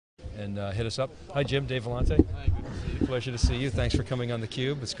and hit us up. Hi Jim, Dave Vellante. Hi, good to see you. Pleasure to see you. Thanks for coming on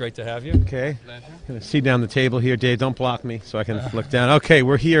theCUBE. It's great to have you. Okay. Pleasure. I'm going to see down the table here. Dave, don't block me so I can look down. Okay,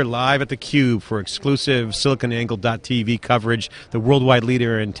 we're here live at theCUBE for exclusive SiliconANGLE.tv coverage, the worldwide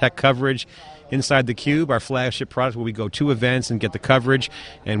leader in tech coverage. Inside theCUBE, our flagship product, where we go to events and get the coverage.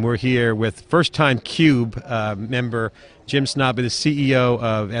 And we're here with first-time CUBE member Jim Snabe, the CEO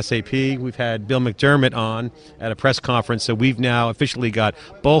of SAP. We've had Bill McDermott on at a press conference, so we've now officially got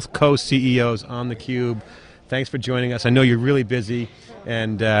both co-CEOs on theCUBE. Thanks for joining us. I know you're really busy,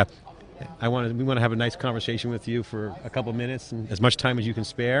 and we want to have a nice conversation with you for a couple minutes, and as much time as you can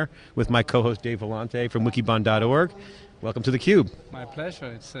spare, with my co-host Dave Vellante from wikibon.org. Welcome to theCUBE. My pleasure.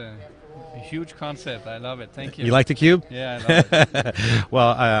 It's a huge concept. I love it. Thank you. You like theCUBE? Yeah, I love it.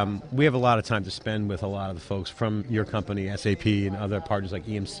 Well, we have a lot of time to spend with a lot of the folks from your company, SAP, and other partners like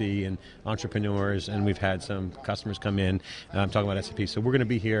EMC and entrepreneurs, and we've had some customers come in talking about SAP. So we're going to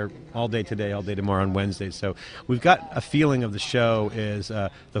be here all day today, all day tomorrow, on Wednesday. So we've got a feeling of the show is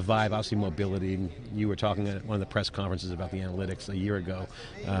the vibe, obviously mobility. You were talking at one of the press conferences about the analytics a year ago.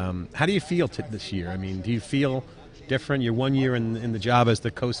 How do you feel this year? I mean, do you feel different? You're 1 year in the job as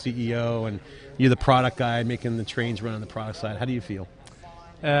the co-CEO, and you're the product guy making the trains run on the product side. How do you feel?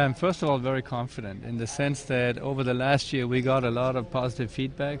 First of all, very confident in the sense that over the last year we got a lot of positive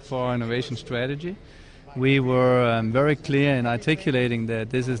feedback for our innovation strategy. We were very clear in articulating that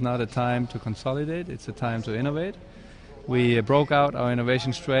this is not a time to consolidate, it's a time to innovate. We broke out our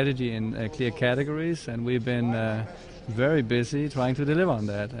innovation strategy in clear categories, and we've been very busy trying to deliver on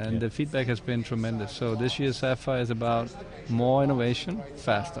that, and the feedback has been tremendous. So this year's SAPphire is about more innovation,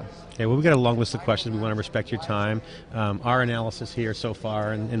 faster. Okay, well, we've got a long list of questions. We want to respect your time. Our analysis here so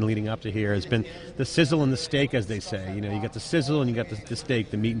far and leading up to here has been the sizzle and the steak, as they say. You know, you got the sizzle and you got the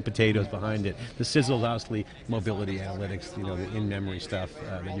steak, the meat and potatoes behind it. The sizzle is obviously mobility analytics, you know, the in-memory stuff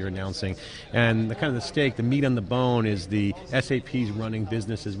that you're announcing. And the kind of the steak, the meat on the bone, is the SAP's running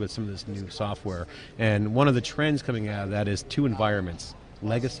businesses with some of this new software. And one of the trends coming out of that is two environments.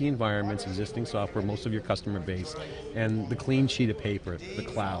 Legacy environments, existing software, most of your customer base, and the clean sheet of paper, the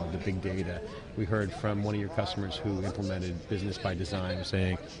cloud, the big data. We heard from one of your customers who implemented business by design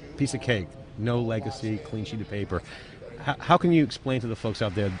saying, piece of cake, no legacy, clean sheet of paper. How can you explain to the folks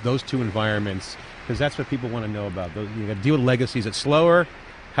out there those two environments? Because that's what people want to know about. You got to deal with legacies. It's slower.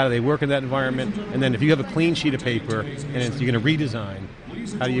 How do they work in that environment? And then if you have a clean sheet of paper and you're going to redesign,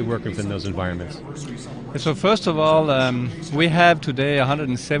 how do you work within those environments? So first of all, we have today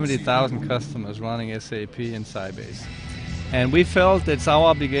 170,000 customers running SAP in Sybase. And we felt it's our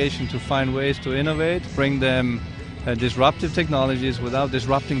obligation to find ways to innovate, bring them disruptive technologies without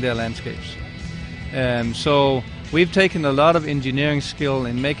disrupting their landscapes. So we've taken a lot of engineering skill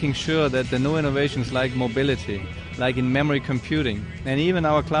in making sure that the new innovations like mobility, like in memory computing, and even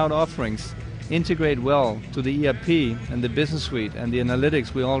our cloud offerings integrate well to the ERP and the business suite and the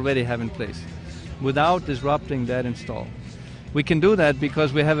analytics we already have in place without disrupting that install. We can do that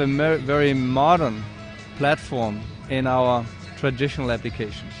because we have a very modern platform in our traditional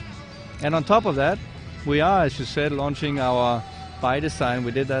applications. And on top of that, we are, as you said, launching our by design.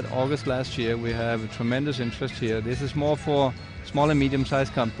 We did that August last year. We have a tremendous interest here. This is more for small and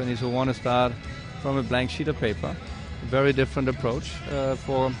medium-sized companies who want to start from a blank sheet of paper. A very different approach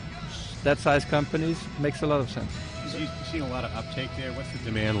for that size companies. Makes a lot of sense. You've seen a lot of uptake there. What's the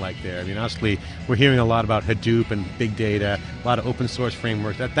demand like there? I mean, honestly, we're hearing a lot about Hadoop and big data, a lot of open source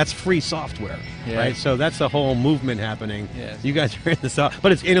frameworks. That's free software, right? So that's the whole movement happening. Yes. You guys are in the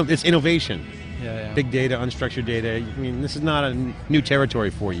but it's innovation. Yeah. Big data, unstructured data. I mean, this is not a new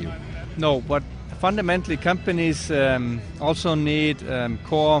territory for you. No, but fundamentally, companies also need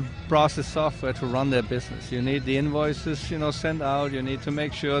core process software to run their business. You need the invoices, sent out. You need to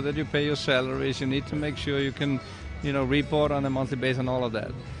make sure that you pay your salaries. You need to make sure you can, report on a monthly basis and all of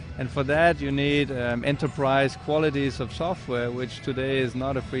that. And for that, you need enterprise qualities of software, which today is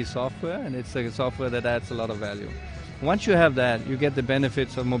not a free software, and it's a software that adds a lot of value. Once you have that, you get the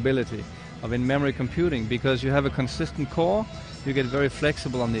benefits of mobility, of in-memory computing, because you have a consistent core. You get very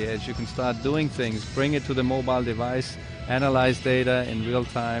flexible on the edge. You can start doing things, bring it to the mobile device, analyze data in real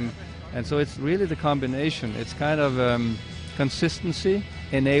time. And so it's really the combination. It's kind of consistency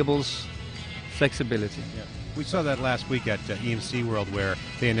enables flexibility. Yeah. We saw that last week at EMC World, where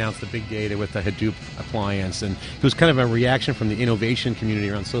they announced the big data with the Hadoop appliance, and it was kind of a reaction from the innovation community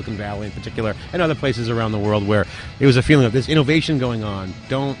around Silicon Valley in particular, and other places around the world, where it was a feeling of there's innovation going on.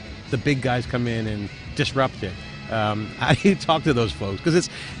 Don't the big guys come in and disrupt it. How do you talk to those folks? Because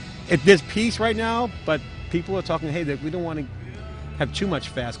there's peace right now, but people are talking, hey, that we don't want to have too much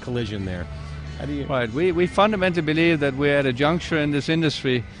fast collision there. How do you? Right. We fundamentally believe that we're at a juncture in this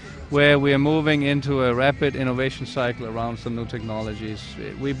industry where we are moving into a rapid innovation cycle around some new technologies.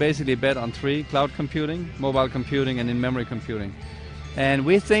 We basically bet on three: cloud computing, mobile computing, and in-memory computing. And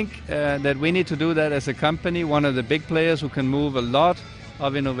we think that we need to do that as a company, one of the big players who can move a lot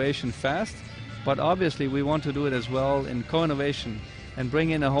of innovation fast, but obviously we want to do it as well in co-innovation and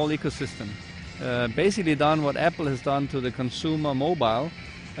bring in a whole ecosystem. Basically done what Apple has done to the consumer mobile.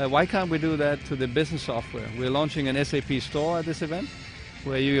 Why can't we do that to the business software? We're launching an SAP store at this event,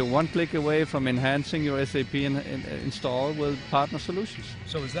 where you're one click away from enhancing your SAP install with partner solutions.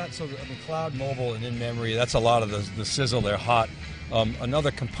 So is that, I mean, cloud, mobile, and in-memory, that's a lot of the sizzle, they're hot.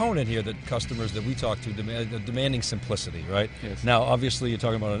 Another component here that customers that we talk to demanding simplicity, right? Yes. Now, obviously, you're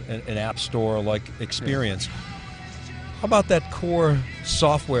talking about an app store-like experience. Yes. How about that core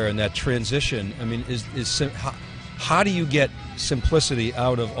software and that transition? I mean, how do you get simplicity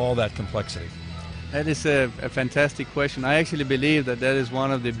out of all that complexity? That is a fantastic question. I actually believe that is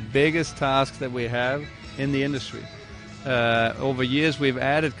one of the biggest tasks that we have in the industry. Over years we've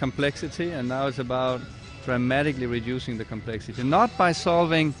added complexity, and now it's about dramatically reducing the complexity. Not by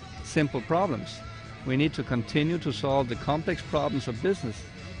solving simple problems. We need to continue to solve the complex problems of business,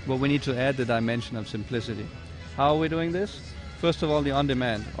 but we need to add the dimension of simplicity. How are we doing this? First of all, the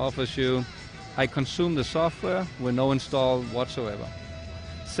on-demand offers you, I consume the software with no install whatsoever.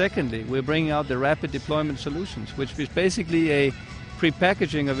 Secondly, we're bringing out the rapid deployment solutions, which is basically a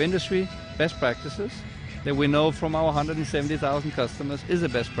pre-packaging of industry best practices that we know from our 170,000 customers is a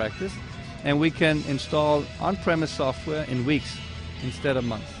best practice, and we can install on-premise software in weeks instead of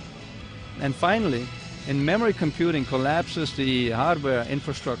months. And finally, in-memory computing collapses the hardware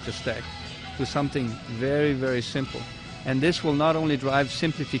infrastructure stack to something very, very simple. And this will not only drive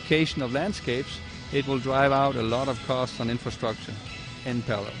simplification of landscapes, it will drive out a lot of costs on infrastructure in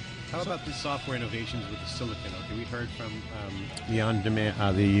parallel. How about the software innovations with the silicon? Okay, we heard from the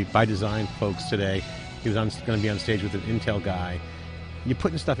on-demand, the by design folks today. He was going to be on stage with an Intel guy. You're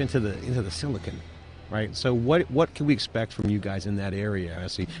putting stuff into the silicon, right? So what can we expect from you guys in that area? I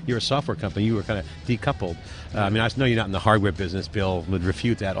see you're a software company. You were kind of decoupled. I mean, I know you're not in the hardware business. Bill would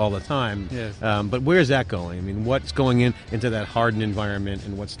refute that all the time. Yes. But where is that going? I mean, what's going into that hardened environment,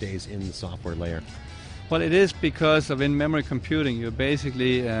 and what stays in the software layer? Well, it is because of in-memory computing. You're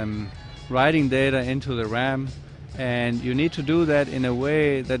basically writing data into the RAM, and you need to do that in a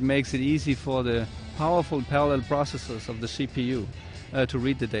way that makes it easy for the powerful parallel processors of the CPU to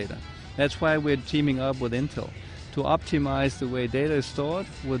read the data. That's why we're teaming up with Intel to optimize the way data is stored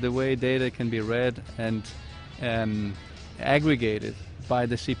with the way data can be read and aggregated by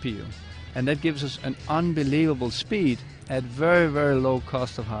the CPU. And that gives us an unbelievable speed at very, very low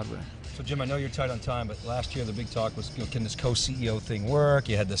cost of hardware. So Jim, I know you're tight on time, but last year the big talk was, can this co-CEO thing work?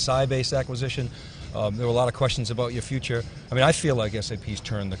 You had the Sybase acquisition. There were a lot of questions about your future. I mean, I feel like SAP's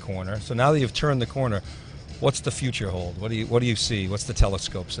turned the corner. So now that you've turned the corner, what's the future hold? What do you see? What's the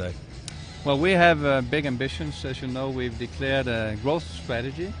telescope say? Well, we have big ambitions. As you know, we've declared a growth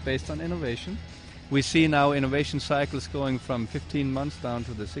strategy based on innovation. We see now innovation cycles going from 15 months down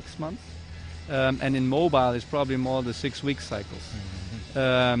to the 6 months. And in mobile, it's probably more the 6-week cycles.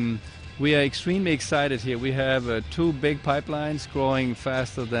 Mm-hmm. We are extremely excited here. We have 2 big pipelines growing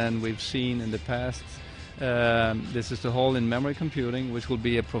faster than we've seen in the past. This is the whole in-memory computing, which will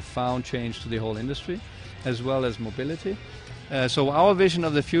be a profound change to the whole industry, as well as mobility. So our vision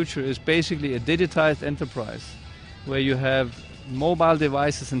of the future is basically a digitized enterprise, where you have mobile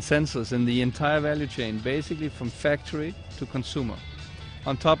devices and sensors in the entire value chain, basically from factory to consumer.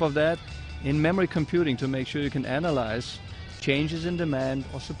 On top of that, in-memory computing to make sure you can analyze changes in demand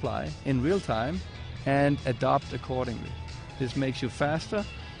or supply in real time and adapt accordingly. This makes you faster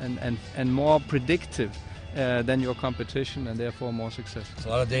and more predictive than your competition, and therefore more successful. It's a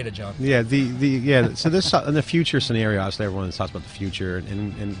lot of data, John. Yeah, So this in the future scenario, obviously everyone talks about the future,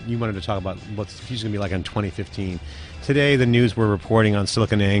 and you wanted to talk about what the future's going to be like in 2015. Today, the news we're reporting on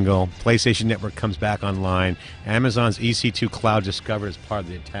SiliconANGLE, PlayStation Network comes back online, Amazon's EC2 cloud discovered as part of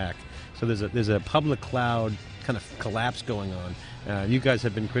the attack. So there's a public cloud kind of collapse going on. You guys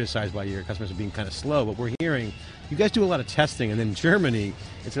have been criticized by your customers for being kind of slow, but we're hearing you guys do a lot of testing, and in Germany,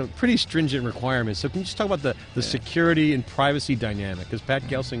 it's a pretty stringent requirement. So can you just talk about the security and privacy dynamic? Because Pat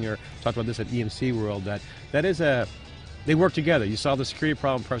Gelsinger talked about this at EMC World, that is they work together. You solve the security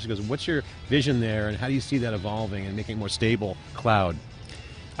problem, privacy goes. What's your vision there, and how do you see that evolving and making it more stable cloud?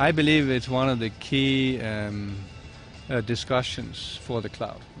 I believe it's one of the key discussions for the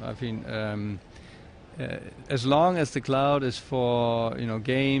cloud. I mean, as long as the cloud is for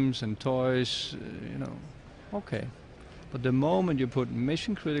games and toys, okay. But the moment you put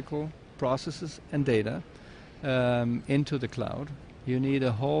mission critical, processes and data into the cloud, you need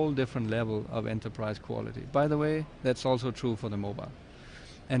a whole different level of enterprise quality. By the way, that's also true for the mobile.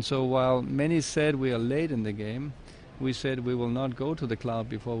 And so while many said we are late in the game, we said we will not go to the cloud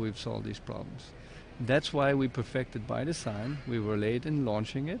before we've solved these problems. That's why we perfected by design. We were late in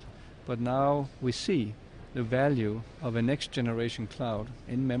launching it, but now we see the value of a next generation cloud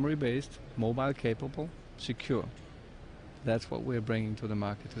in memory-based, mobile capable, secure. That's what we're bringing to the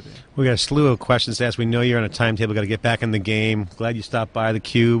market today. We got a slew of questions to ask. We know you're on a timetable. Got to get back in the game. Glad you stopped by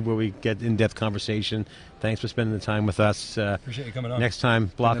theCUBE where we get in-depth conversation. Thanks for spending the time with us. Appreciate you coming on. Next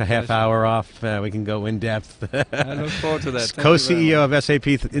time, block a half hour off. We can go in-depth. I look forward to that. Co-CEO of SAP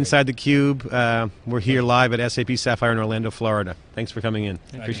Inside theCUBE. We're here live at SAP SAPphire in Orlando, Florida. Thanks for coming in.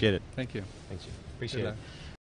 Appreciate it. Thank you. Thanks. Appreciate it.